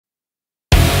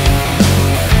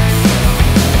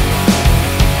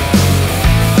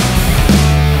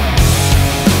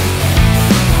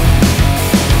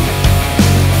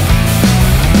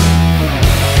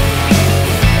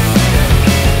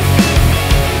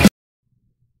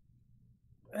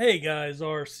Hey guys,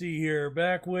 RC here,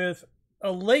 back with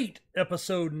a late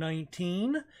episode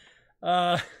 19.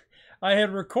 Uh, I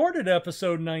had recorded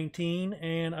episode 19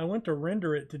 and I went to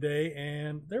render it today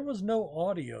and there was no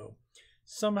audio.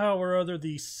 Somehow or other,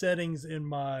 the settings in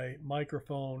my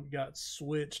microphone got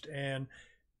switched and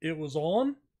it was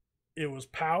on, it was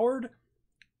powered,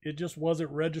 it just wasn't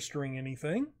registering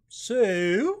anything.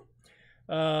 So,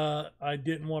 I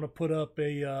didn't want to put up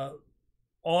a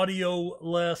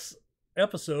audio-less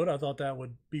episode. I thought that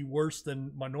would be worse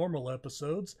than my normal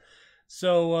episodes.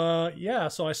 So yeah,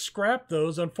 so I scrapped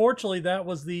those. Unfortunately, that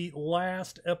was the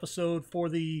last episode for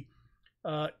the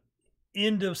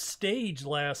end of stage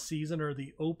last season, or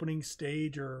the opening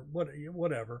stage, or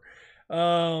whatever.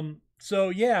 So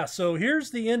yeah, so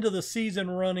here's the end of the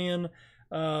season run in.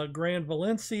 Grand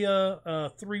Valencia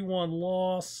 3-1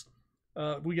 loss.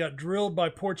 We got drilled by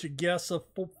Portuguesa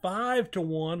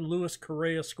 5-1. Luis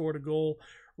Correa scored a goal.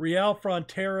 Real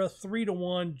Frontera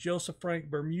 3-1. Joseph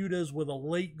Frank Bermudez with a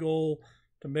late goal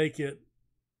to make it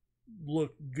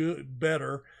look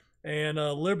better. And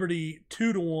Liberty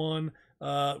 2-1.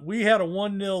 We had a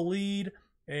 1-0 lead,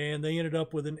 and they ended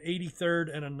up with an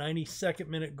 83rd and a 92nd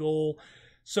minute goal.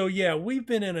 So yeah, we've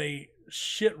been in a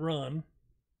shit run.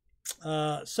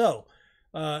 And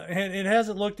it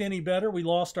hasn't looked any better. We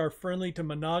lost our friendly to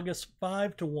Monagas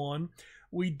 5-1.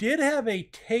 We did have a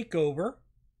takeover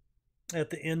at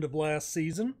the end of last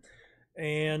season,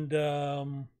 and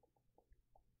our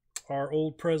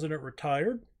old president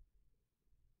retired.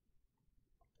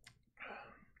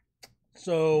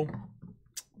 So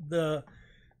the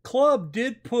club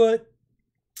did put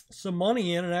some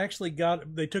money in and actually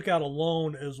they took out a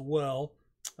loan as well.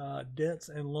 Debts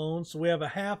and loans. So we have a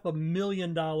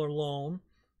 $500,000 loan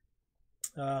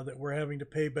that we're having to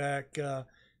pay back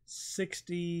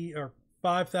 $60 or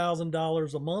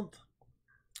 $5,000 a month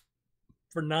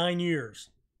for 9 years.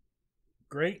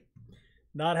 Great.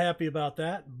 Not happy about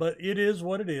that, but it is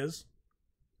what it is.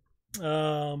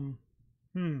 And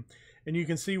you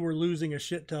can see we're losing a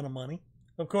shit ton of money.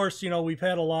 Of course, we've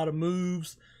had a lot of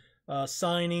moves,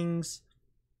 signings,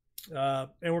 and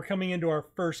we're coming into our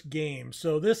first game.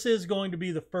 So this is going to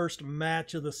be the first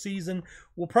match of the season.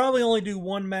 We'll probably only do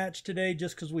one match today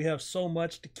just because we have so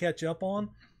much to catch up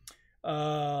on.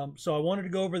 So I wanted to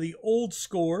go over the old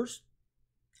scores.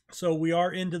 So we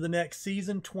are into the next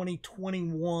season,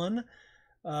 2021.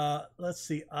 Let's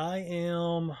see. I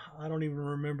don't even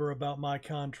remember about my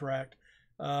contract.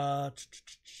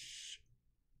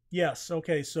 Yes.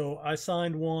 Okay. So I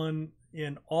signed one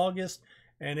in August,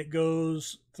 and it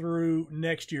goes through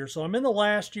next year. So I'm in the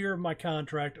last year of my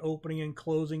contract, opening and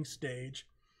closing stage.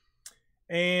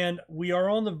 And we are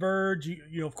on the verge.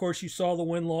 Of course, you saw the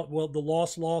the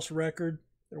loss record.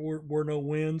 There were no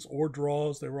wins or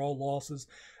draws. They were all losses.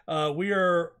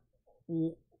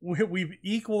 We've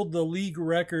equaled the league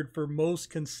record for most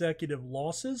consecutive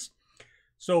losses.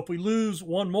 So if we lose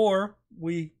one more,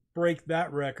 we break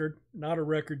that record. Not a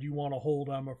record you want to hold,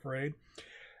 I'm afraid.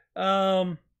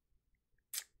 So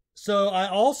I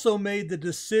also made the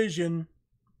decision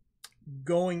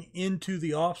going into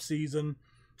the off season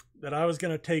that I was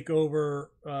going to take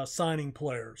over signing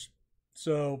players.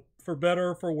 So for better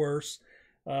or for worse,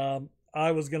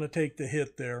 I was going to take the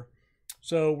hit there.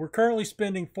 So we're currently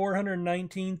spending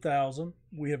 $419,000.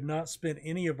 We have not spent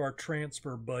any of our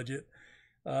transfer budget.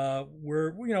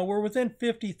 We're within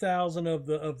 $50,000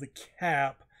 of the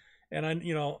cap, and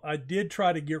I did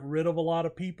try to get rid of a lot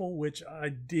of people, which I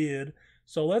did.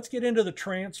 So let's get into the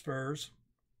transfers.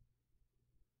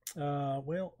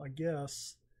 Well, I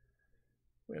guess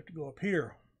we have to go up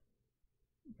here.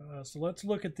 So let's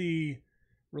look at the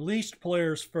released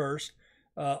players first.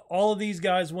 All of these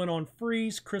guys went on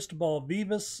frees. Cristobal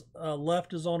Vivas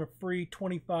left is on a free,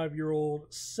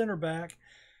 25-year-old center back.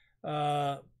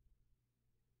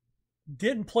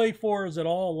 Didn't play for us at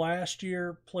all last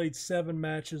year. Played 7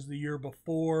 matches the year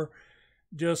before.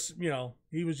 Just,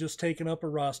 he was just taking up a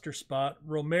roster spot.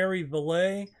 Romary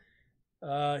Valle,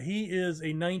 he is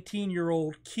a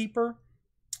 19-year-old keeper.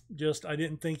 I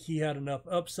didn't think he had enough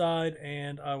upside,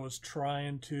 and I was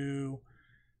trying to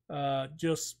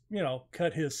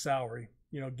cut his salary,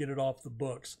 get it off the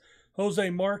books. Jose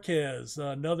Marquez,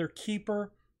 another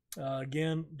keeper,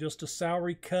 again, just a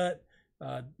salary cut.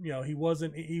 He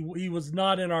was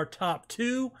not in our top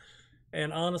 2,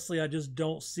 and honestly, I just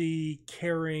don't see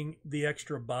carrying the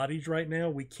extra bodies right now.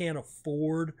 We can't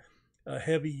afford a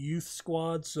heavy youth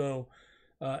squad, so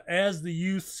as the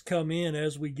youths come in,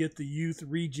 as we get the youth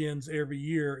regens every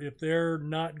year, if they're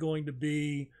not going to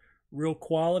be real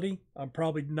quality, I'm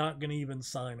probably not going to even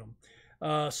sign them.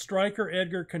 Striker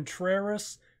Edgar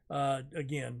Contreras,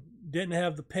 Again, didn't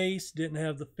have the pace, didn't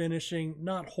have the finishing,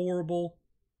 not horrible.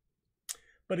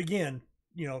 But again,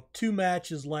 2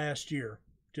 matches last year,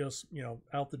 just,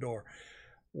 out the door.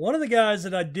 One of the guys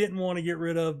that I didn't want to get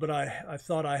rid of, but I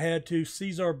thought I had to,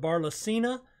 Cesar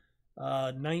Barlacina,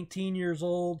 19 years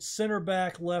old, center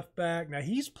back, left back. Now,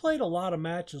 he's played a lot of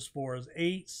matches for us,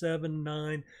 8, 7,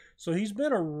 9. So he's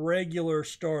been a regular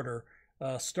starter.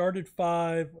 Started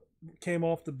 5, came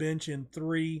off the bench in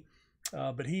 3,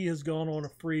 but he has gone on a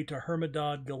free to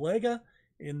Hermandad Galega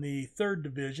in the 3rd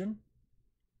division.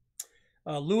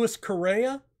 Luis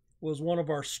Correa was one of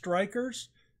our strikers.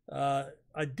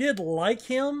 I did like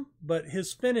him, but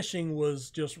his finishing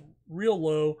was just real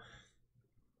low.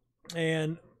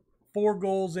 And 4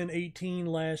 goals in 18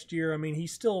 last year. I mean, he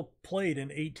still played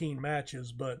in 18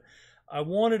 matches, but I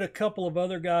wanted a couple of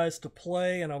other guys to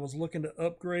play, and I was looking to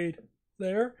upgrade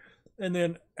there. And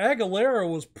then Aguilera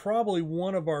was probably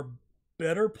one of our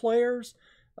better players,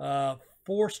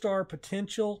 4-star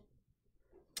potential,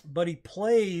 but he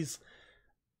plays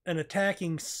an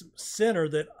attacking center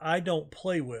that I don't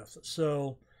play with.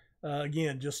 So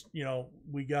again, just,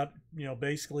 we got,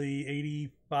 basically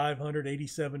 8,500,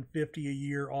 8,750 a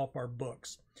year off our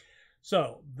books.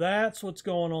 So that's what's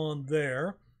going on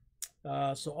there.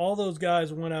 So all those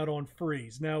guys went out on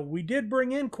freeze. Now, we did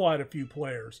bring in quite a few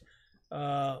players.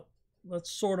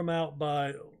 Let's sort them out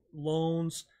by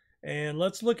loans, and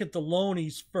let's look at the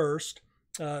loanies first.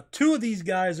 2 of these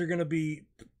guys are going to be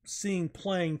seeing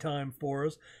playing time for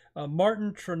us.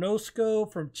 Martin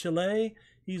Tronosco from Chile.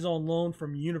 He's on loan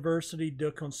from University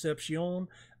de Concepcion.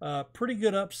 Pretty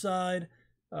good upside.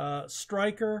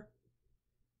 Striker,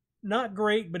 not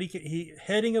great, but he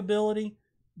heading ability,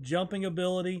 jumping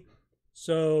ability.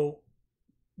 So,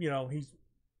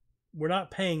 we're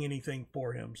not paying anything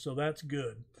for him, so that's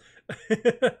good.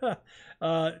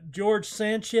 George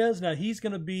Sanchez. Now he's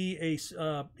going to be he's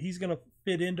going to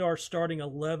fit into our starting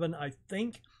 11, I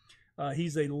think.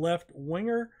 He's a left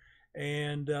winger,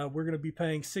 and we're going to be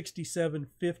paying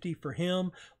 $67.50 for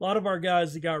him. A lot of our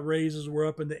guys that got raises were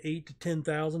up in the $8,000 to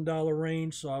 $10,000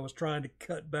 range, so I was trying to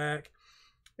cut back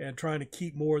and trying to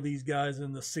keep more of these guys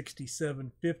in the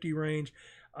 $67.50 range.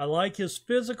 I like his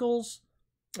physicals,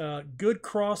 good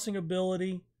crossing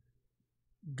ability,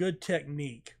 good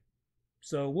technique.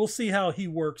 So we'll see how he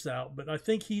works out, but I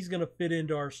think he's going to fit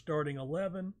into our starting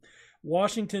 11.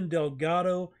 Washington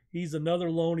Delgado, he's another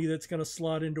loanee that's going to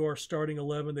slot into our starting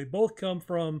 11. They both come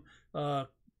from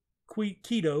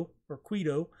Quito,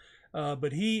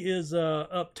 but he is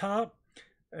up top,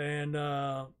 and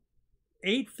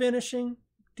 8 finishing,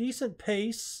 decent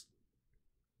pace,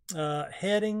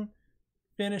 heading,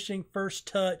 finishing, first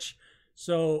touch.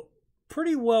 So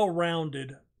pretty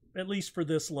well-rounded, at least for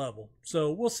this level.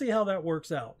 So we'll see how that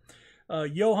works out.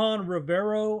 Johan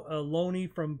Rivero, a loanee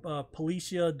from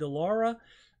Policia de Lara.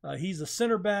 He's a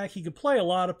center back. He can play a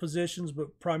lot of positions,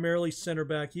 but primarily center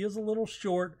back. He is a little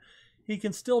short. He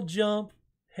can still jump.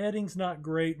 Heading's not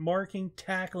great. Marking,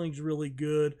 tackling's really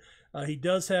good. He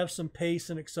does have some pace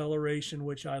and acceleration,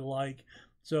 which I like.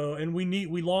 So, and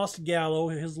we lost Gallo.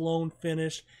 His loan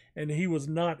finished, and he was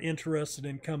not interested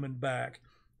in coming back.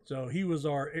 So he was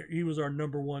our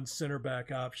number 1 center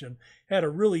back option. Had a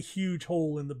really huge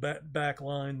hole in the back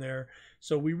line there.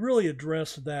 So we really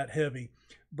addressed that heavy.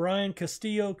 Brian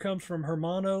Castillo comes from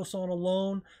Hermanos on a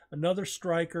loan. Another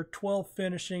striker, 12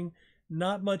 finishing.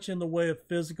 Not much in the way of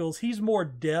physicals. He's more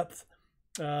depth,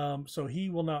 so he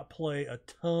will not play a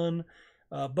ton.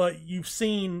 But you've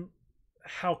seen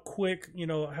how quick,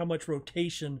 how much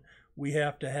rotation we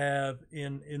have to have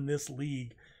in this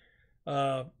league.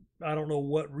 I don't know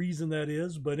what reason that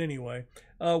is, but anyway.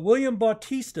 William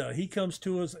Bautista, he comes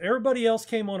to us. Everybody else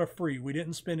came on a free. We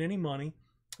didn't spend any money,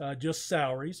 just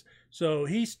salaries. So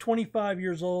he's 25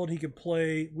 years old. He can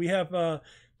play. We have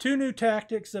 2 new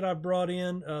tactics that I've brought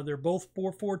in. They're both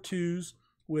 4-4-2s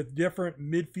with different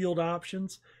midfield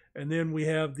options. And then we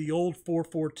have the old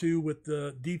 4-4-2 with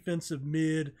the defensive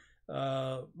mid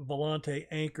volante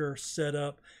anchor set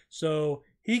up. So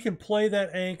he can play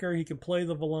that anchor. He can play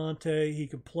the volante. He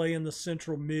can play in the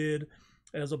central mid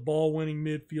as a ball-winning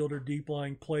midfielder,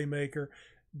 deep-lying playmaker.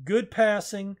 Good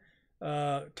passing,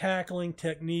 tackling,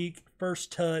 technique,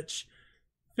 first touch.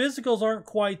 Physicals aren't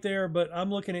quite there, but I'm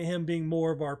looking at him being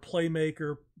more of our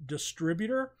playmaker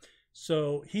distributor.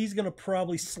 So he's going to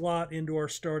probably slot into our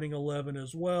starting 11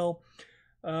 as well.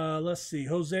 Let's see.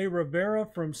 Jose Rivera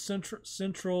from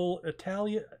Central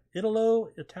Italio,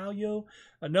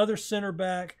 another center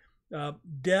back.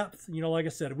 Depth, like I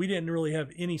said, we didn't really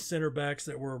have any center backs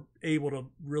that were able to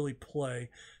really play.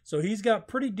 So he's got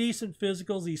pretty decent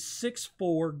physicals. He's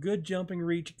 6'4", good jumping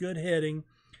reach, good heading.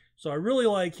 So I really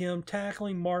like him.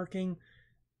 Tackling, marking.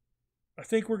 I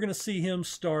think we're going to see him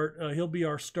start. He'll be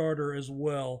our starter as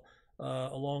well,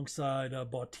 alongside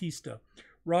Bautista.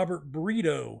 Robert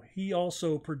Brito, he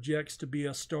also projects to be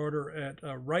a starter at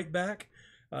right back.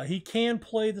 He can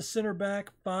play the center back,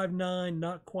 5'9",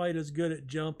 not quite as good at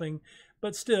jumping,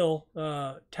 but still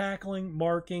tackling,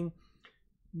 marking.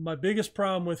 My biggest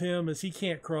problem with him is he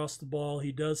can't cross the ball.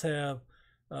 He does have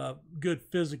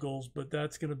good physicals, but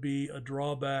that's going to be a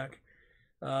drawback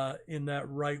in that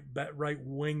right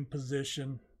wing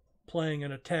position, playing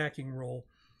an attacking role.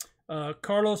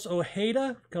 Carlos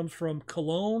Ojeda comes from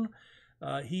Cologne.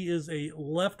 He is a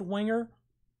left winger,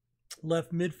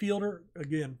 left midfielder.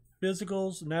 Again,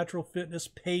 physicals, natural fitness,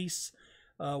 pace,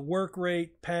 work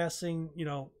rate, passing,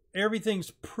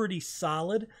 everything's pretty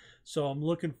solid. So I'm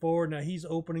looking forward. Now he's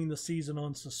opening the season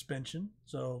on suspension,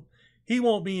 so he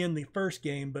won't be in the first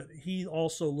game, but he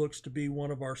also looks to be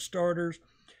one of our starters.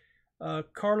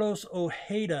 Carlos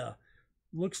Ojeda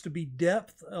looks to be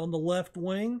depth on the left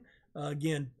wing.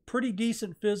 Again, pretty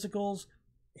decent physicals.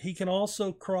 He can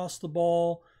also cross the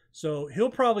ball, so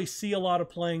he'll probably see a lot of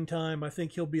playing time. I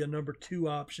think he'll be a number 2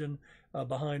 option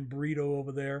behind Brito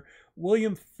over there.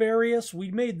 William Farias, we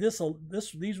made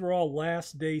these were all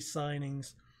last day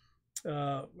signings,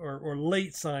 or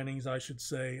late signings, I should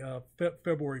say,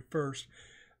 February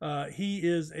 1st. He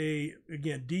is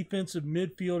again, defensive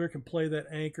midfielder, can play that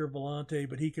anchor volante,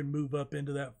 but he can move up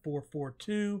into that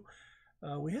 4-4-2.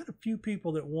 We had a few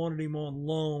people that wanted him on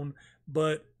loan,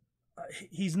 but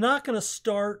he's not going to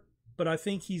start, but I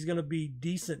think he's going to be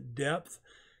decent depth.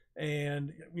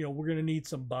 And, we're going to need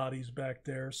some bodies back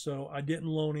there. So I didn't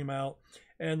loan him out.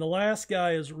 And the last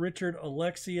guy is Richard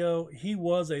Alexio. He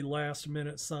was a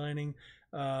last-minute signing.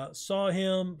 Saw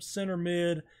him, center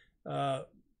mid,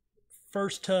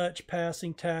 first touch,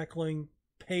 passing, tackling,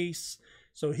 pace.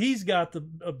 So he's got the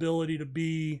ability to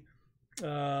be,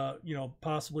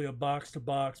 possibly a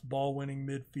box-to-box, ball-winning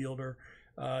midfielder.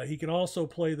 He can also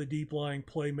play the deep-lying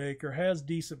playmaker, has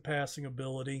decent passing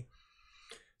ability.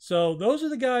 So those are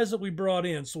the guys that we brought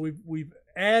in. So we've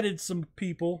added some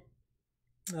people.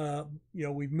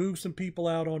 We've moved some people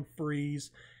out on freeze.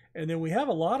 And then we have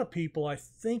a lot of people, I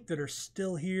think, that are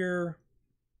still here.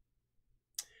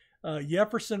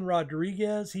 Jefferson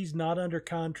Rodriguez, he's not under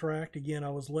contract. Again,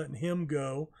 I was letting him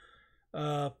go.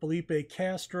 Felipe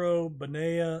Castro,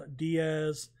 Banea,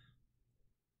 Diaz.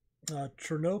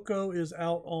 Chernoco is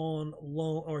out on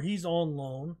loan, or he's on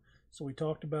loan. So we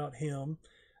talked about him.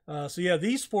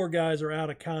 These 4 guys are out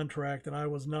of contract, and I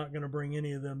was not going to bring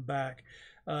any of them back.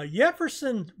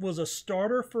 Jefferson was a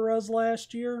starter for us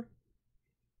last year.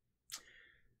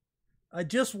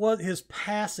 His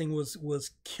passing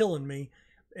was killing me.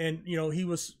 And, he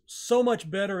was so much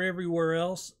better everywhere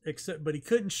else, but he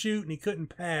couldn't shoot and he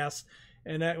couldn't pass.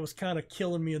 And that was kind of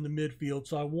killing me in the midfield.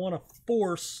 So I want to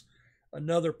force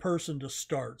another person to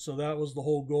start. So that was the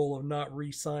whole goal of not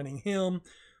re-signing him,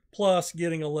 plus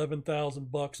getting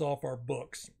 $11,000 off our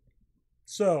books.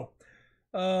 So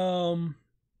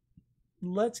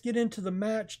let's get into the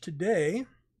match today.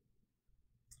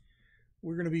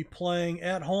 We're going to be playing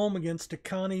at home against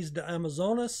Tacanis de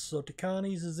Amazonas. So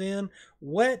Tacanis is in.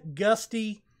 Wet,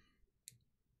 gusty.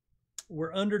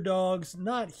 We're underdogs.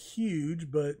 Not huge,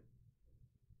 but,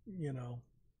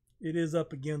 it is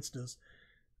up against us.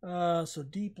 So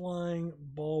deep lying,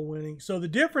 ball winning. So the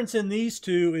difference in these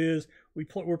two is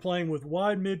we're playing with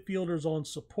wide midfielders on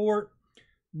support.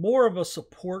 More of a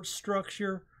support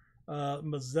structure.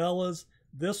 Mazzella's.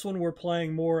 This one we're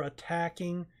playing more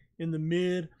attacking in the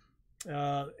mid.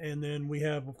 And then we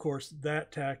have, of course,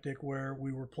 that tactic where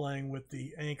we were playing with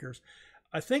the anchors.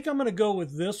 I think I'm going to go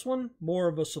with this one, more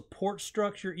of a support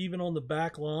structure, even on the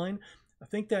back line. I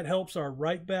think that helps our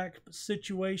right back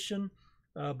situation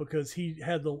because he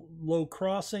had the low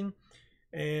crossing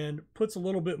and puts a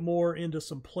little bit more into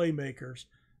some playmakers.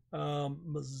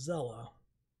 Mazzella.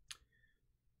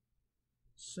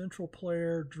 Central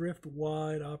player, drift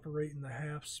wide, operate in the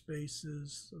half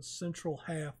spaces, a central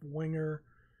half winger.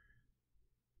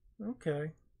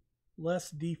 Okay. Less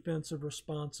defensive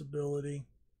responsibility.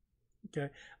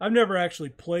 Okay. I've never actually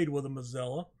played with a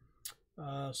Mazzella.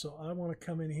 So I want to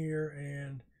come in here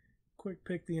and quick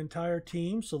pick the entire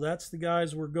team. So that's the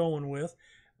guys we're going with.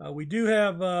 We do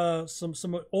have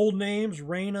some old names.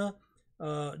 Reyna.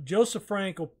 Joseph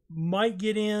Frankel might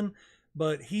get in,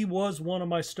 but he was one of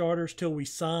my starters till we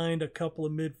signed a couple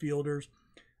of midfielders.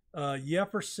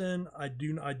 Jefferson, I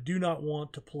do not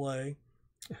want to play.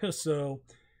 So,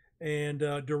 and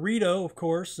Dorito, of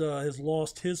course, has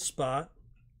lost his spot.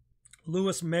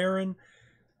 Lewis Marin,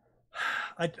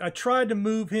 I tried to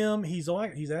move him. He's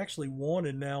actually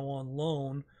wanted now on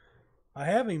loan. I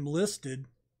have him listed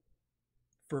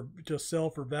to sell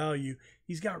for value.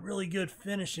 He's got really good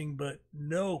finishing, but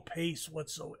no pace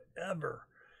whatsoever.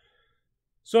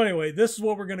 So anyway, this is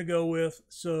what we're going to go with.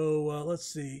 So let's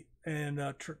see. And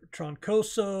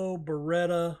Troncoso,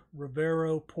 Beretta,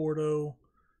 Rivero, Porto.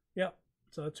 Yep.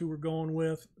 So that's who we're going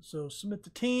with. So submit the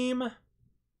team.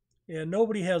 Yeah,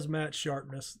 nobody has match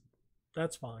sharpness.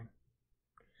 That's fine.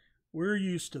 We're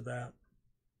used to that.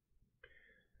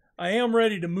 I am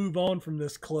ready to move on from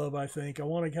this club, I think. I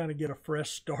want to kind of get a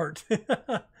fresh start.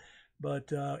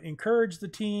 But encourage the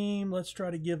team. Let's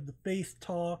try to give the faith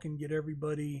talk and get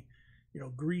everybody,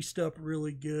 greased up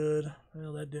really good.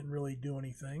 Well, that didn't really do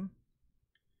anything.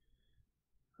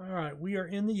 All right, we are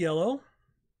in the yellow.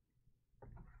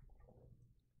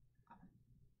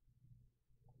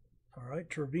 All right,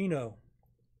 Trevino.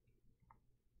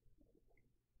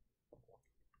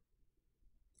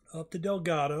 Up to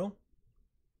Delgado.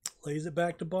 Lays it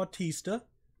back to Bautista.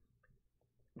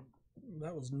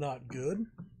 That was not good.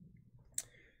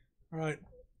 All right.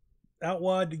 Out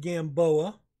wide to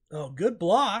Gamboa. Oh, good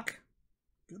block.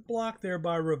 Good block there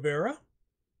by Rivera.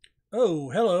 Oh,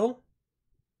 hello.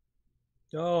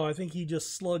 Oh, I think he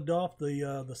just slugged off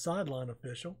the sideline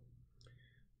official.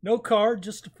 No card,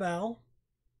 just a foul.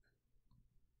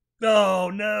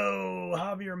 Oh, no.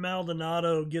 Javier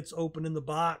Maldonado gets open in the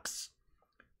box.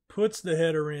 Puts the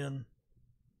header in.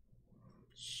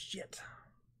 Shit.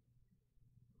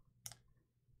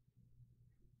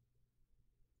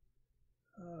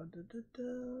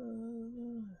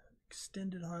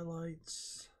 Extended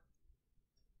highlights.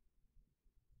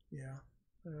 Yeah,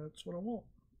 that's what I want.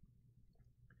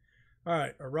 All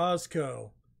right,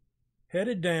 Orozco.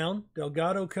 Headed down.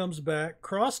 Delgado comes back.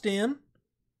 Crossed in.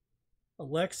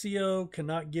 Alexio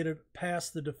cannot get it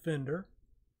past the defender.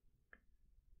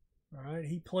 All right,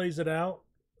 he plays it out.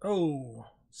 Oh,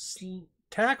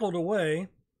 tackled away.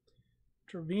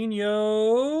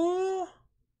 Trevino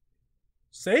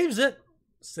saves it.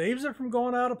 Saves it from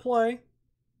going out of play.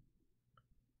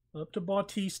 Up to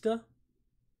Bautista.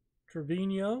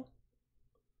 Trevino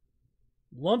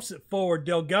lumps it forward.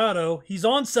 Delgado. He's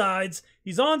onside.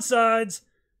 He's onside.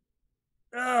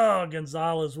 Oh,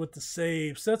 Gonzalez with the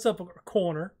save. Sets up a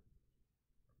corner.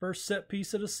 First set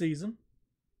piece of the season.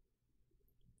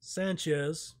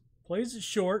 Sanchez plays it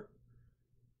short.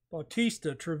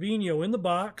 Bautista, Trevino in the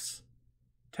box.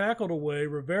 Tackled away.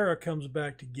 Rivera comes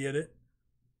back to get it.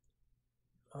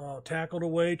 Tackled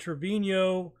away.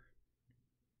 Trevino.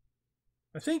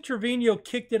 I think Trevino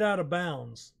kicked it out of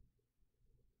bounds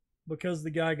because the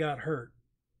guy got hurt.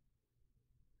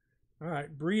 All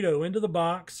right, Brito into the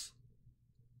box.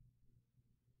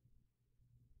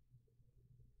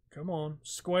 Come on.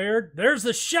 Squared. There's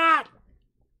the shot.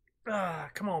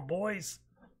 Come on, boys.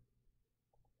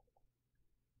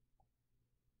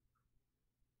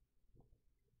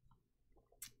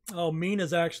 Oh,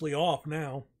 Mina's actually off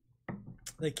now.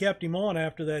 They kept him on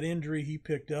after that injury he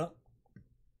picked up.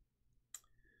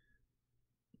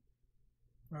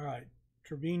 All right.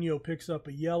 Trevino picks up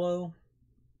a yellow.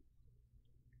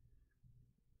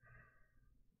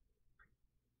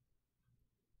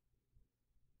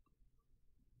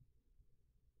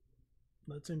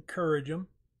 Let's encourage him.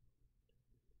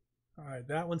 All right,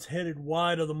 that one's headed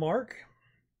wide of the mark.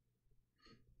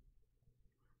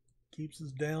 Keeps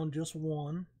us down just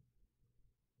one.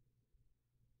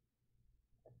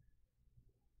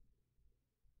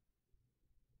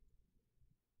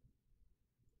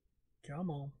 Come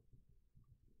on.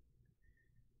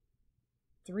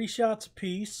 3 shots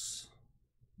apiece.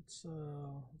 Let's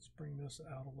bring this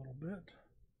out a little bit.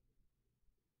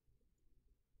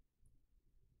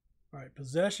 All right,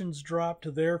 possessions drop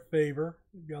to their favor.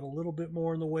 We've got a little bit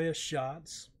more in the way of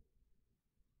shots.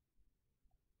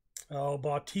 Oh,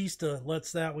 Bautista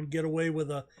lets that one get away with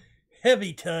a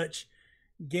heavy touch.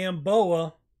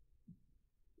 Gamboa.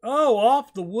 Oh,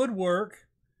 off the woodwork.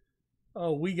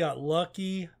 Oh, we got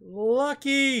lucky.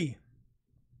 Lucky!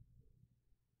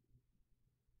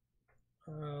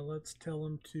 Let's tell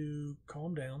him to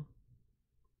calm down.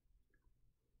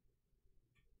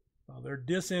 Oh, they're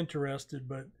disinterested,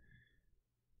 but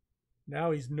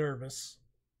now he's nervous.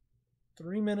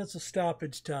 3 minutes of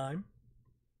stoppage time.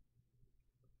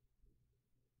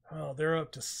 Oh, they're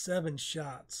up to 7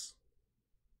 shots.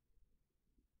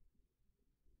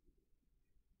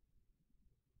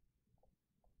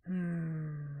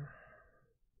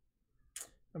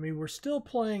 I mean, we're still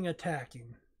playing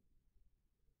attacking.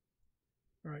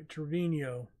 All right,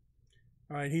 Trevino.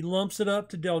 All right, he lumps it up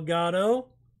to Delgado.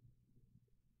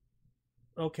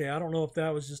 Okay, I don't know if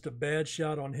that was just a bad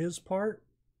shot on his part.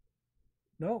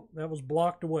 No, that was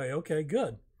blocked away. Okay,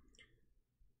 good.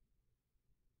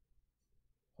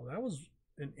 Well, that was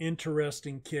an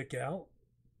interesting kick out.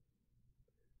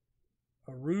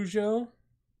 Araujo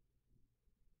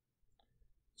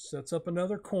sets up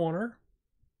another corner.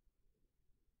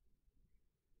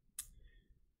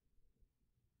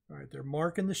 All right, they're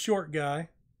marking the short guy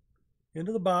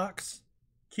into the box.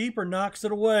 Keeper knocks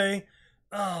it away.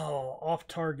 Oh, off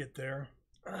target there.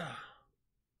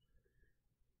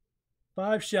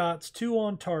 5 shots, 2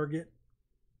 on target.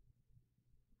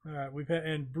 All right,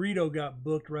 and Brito got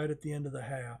booked right at the end of the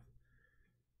half.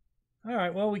 All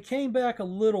right, well, we came back a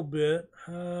little bit.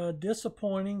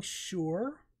 Disappointing,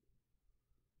 sure.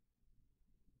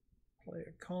 Play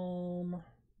it calm.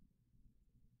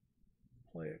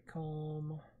 Play it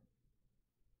calm.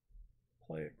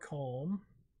 Play it calm.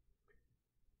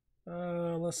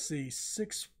 Let's see,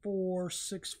 6-4,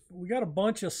 6. We got a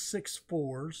bunch of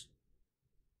 6-4s.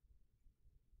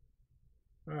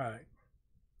 All right.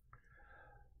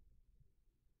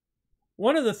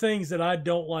 One of the things that I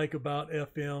don't like about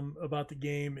FM, about the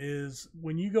game, is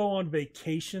when you go on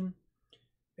vacation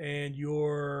and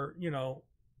you're, you know,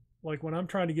 like when I'm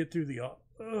trying to get through the,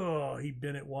 oh, he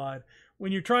bent it wide.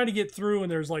 When you're trying to get through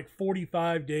and there's like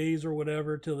 45 days or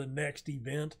whatever till the next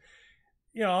event,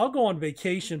 you know, I'll go on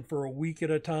vacation for a week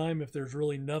at a time if there's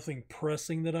really nothing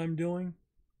pressing that I'm doing.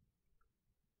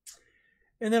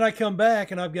 And then I come back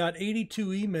and I've got 82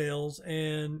 emails,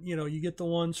 and, you know, you get the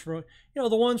ones from, you know,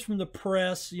 the ones from the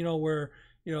press, you know, where,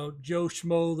 you know, Joe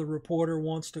Schmo, the reporter,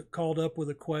 wants to called up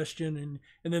with a question,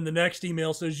 and then the next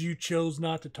email says you chose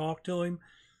not to talk to him.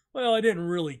 Well, I didn't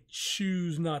really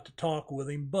choose not to talk with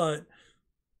him, but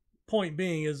point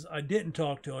being is I didn't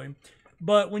talk to him.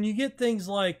 But when you get things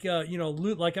like, you know,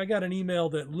 like I got an email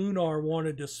that Lunar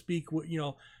wanted to speak with, you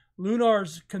know,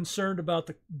 Lunar's concerned about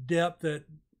the depth that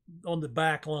on the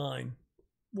back line,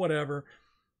 whatever.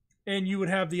 And you would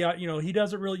have the, you know, he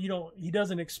doesn't really, you know, he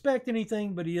doesn't expect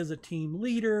anything, but he is a team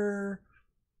leader.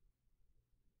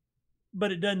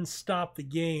 But it doesn't stop the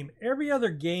game. Every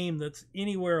other game that's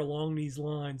anywhere along these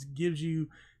lines gives you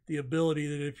the ability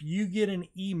that if you get an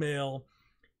email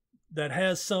that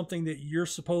has something that you're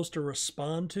supposed to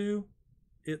respond to,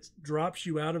 it drops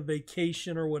you out of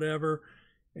vacation or whatever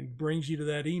and brings you to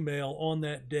that email on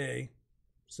that day.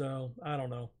 So, I don't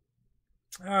know.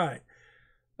 All right.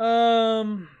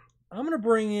 I'm going to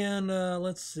bring in,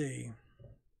 let's see.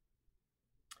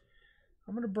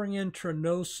 I'm going to bring in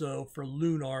Trenoso for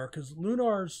Lunar, because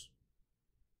Lunar's,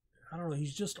 I don't know,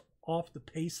 he's just off the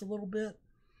pace a little bit.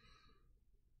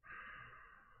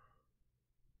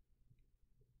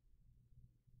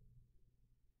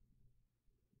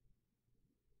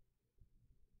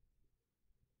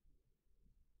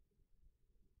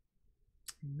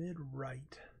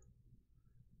 Mid-right.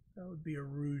 That would be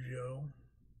Araujo.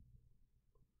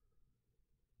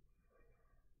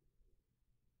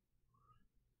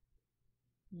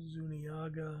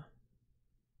 Zuniaga.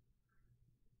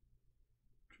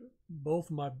 Both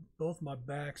my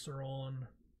backs are on.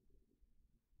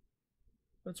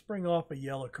 Let's bring off a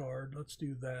yellow card. Let's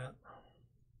do that.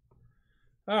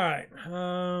 All right.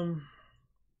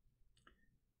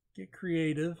 Get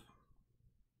creative.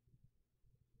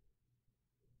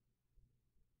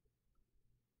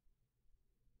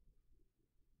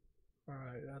 All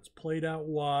right, that's played out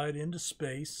wide into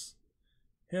space.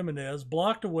 Jimenez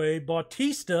blocked away.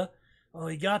 Bautista, oh,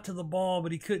 he got to the ball,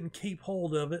 but he couldn't keep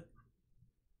hold of it.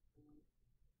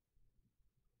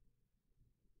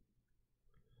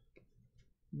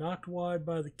 Knocked wide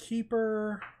by the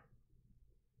keeper.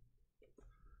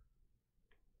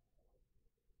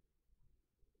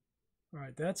 All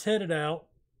right, that's headed out.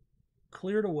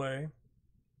 Cleared away.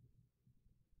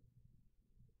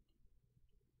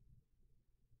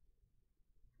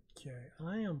 Okay,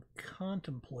 I am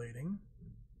contemplating.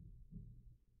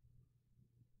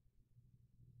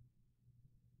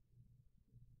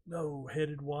 No,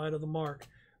 headed wide of the mark.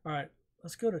 All right,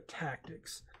 let's go to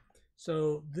tactics.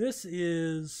 So this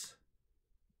is,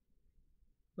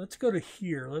 let's go to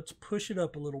here. Let's push it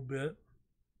up a little bit.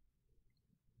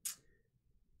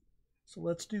 So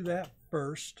let's do that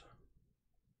first.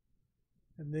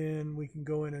 And then we can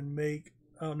go in and make,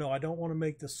 oh no, I don't want to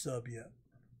make the sub yet.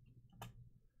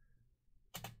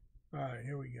 All right,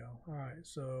 here we go. All right,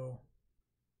 so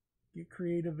get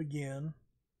creative again.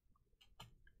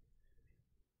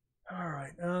 All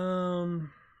right,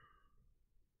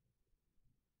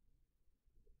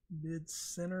 mid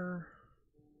center,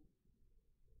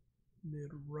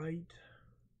 mid right.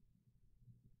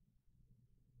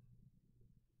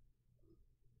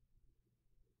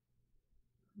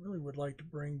 Really would like to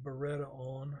bring Beretta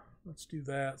on. Let's do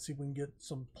that. See if we can get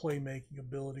some playmaking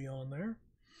ability on there.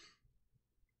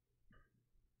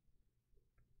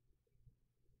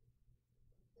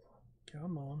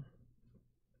 Come on.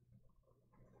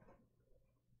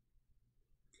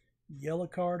 Yellow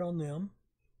card on them.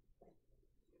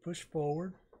 Push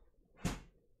forward.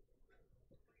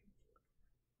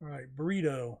 All right,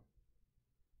 Burrito.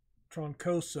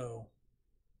 Troncoso.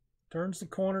 Turns the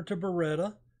corner to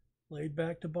Beretta. Laid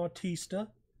back to Bautista.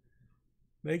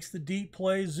 Makes the deep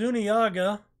play.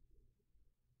 Zuniaga.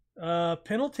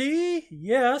 Penalty?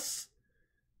 Yes.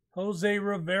 Jose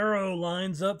Rivero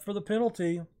lines up for the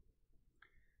penalty.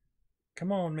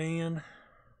 Come on, man.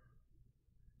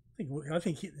 I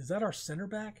think is that our center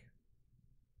back?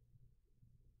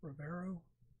 Rivero?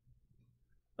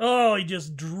 Oh, he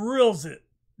just drills it.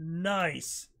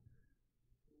 Nice.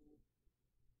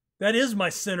 That is my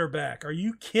center back. Are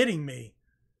you kidding me?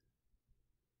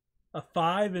 A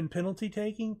 5 in penalty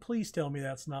taking? Please tell me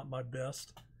that's not my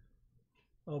best.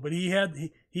 Oh, but he had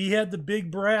the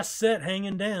big brass set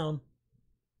hanging down.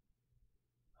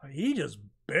 He just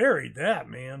buried that,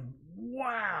 man.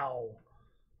 Wow.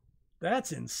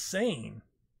 That's insane.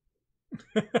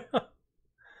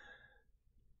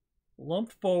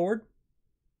 Lumped forward.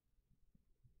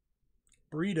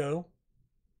 Burrito.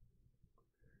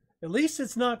 At least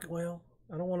it's not, well,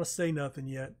 I don't want to say nothing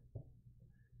yet.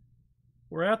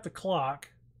 We're at the clock.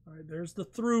 All right, there's the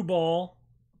through ball.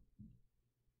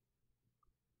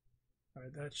 All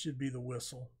right, that should be the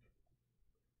whistle.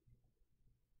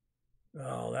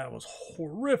 Oh, that was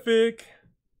horrific.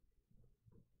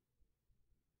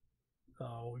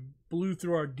 Oh, we blew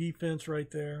through our defense right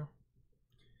there.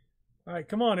 All right,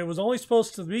 come on. It was only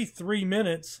supposed to be 3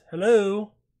 minutes.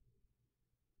 Hello?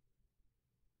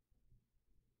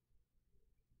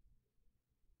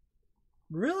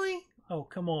 Really? Oh,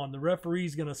 come on. The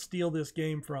referee's going to steal this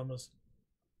game from us.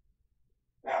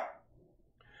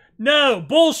 No,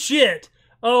 bullshit.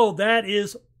 Oh, that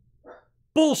is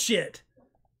bullshit.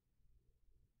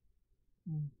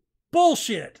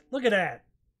 Bullshit. Look at that.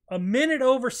 A minute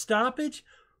over stoppage?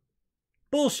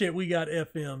 Bullshit, we got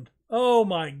FM'd. Oh,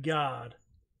 my God.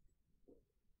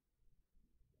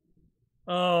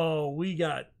 Oh, we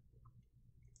got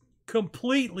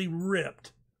completely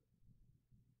ripped.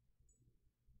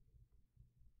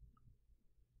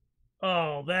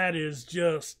 Oh, that is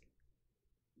just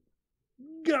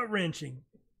gut-wrenching.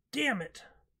 Damn it.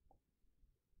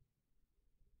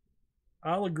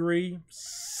 I'll agree.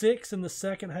 6 in the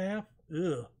second half?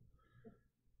 Ugh.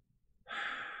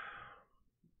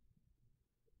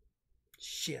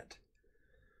 Shit.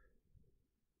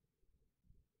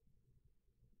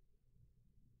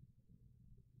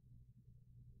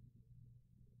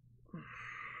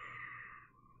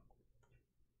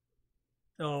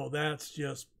 Oh, that's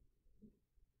just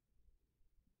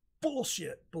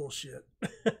bullshit. Bullshit.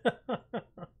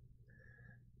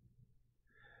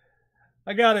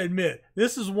 I gotta admit,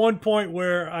 this is one point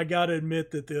where I gotta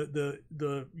admit that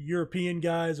the European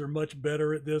guys are much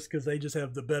better at this because they just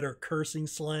have the better cursing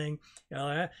slang. You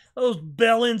know, those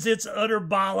bellends, it's utter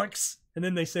bollocks. And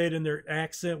then they say it in their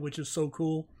accent, which is so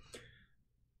cool.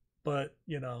 But,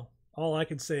 you know, all I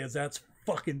can say is that's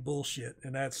fucking bullshit.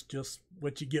 And that's just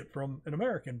what you get from an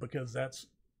American because that's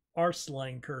our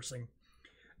slang cursing.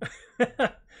 All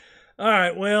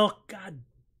right, well, god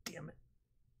damn it.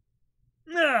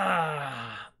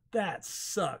 Ah, that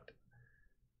sucked.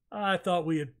 I thought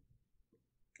we had,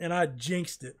 and I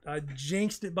jinxed it. I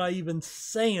jinxed it by even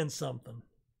saying something.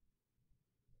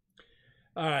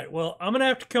 All right, well, I'm going to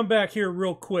have to come back here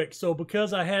real quick. So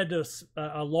because I had to,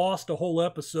 I lost a whole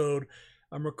episode,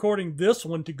 I'm recording this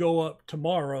one to go up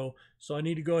tomorrow. So I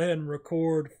need to go ahead and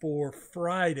record for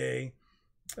Friday.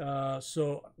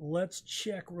 So let's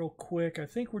check real quick. I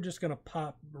think we're just going to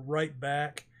pop right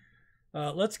back.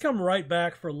 Let's come right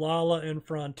back for Lala and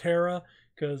Frontera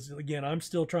because, again, I'm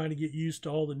still trying to get used to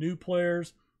all the new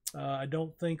players. I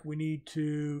don't think we need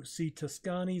to see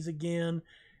Toscani's again.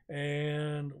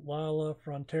 And Lala,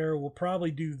 Frontera, we'll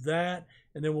probably do that.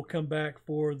 And then we'll come back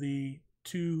for the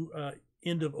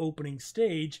end of opening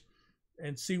stage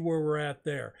and see where we're at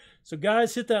there. So,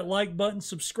 guys, hit that like button.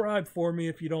 Subscribe for me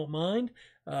if you don't mind.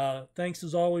 Thanks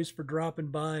as always for dropping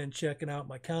by and checking out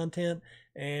my content,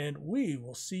 and we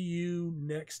will see you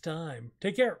next time.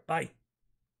 Take care. Bye.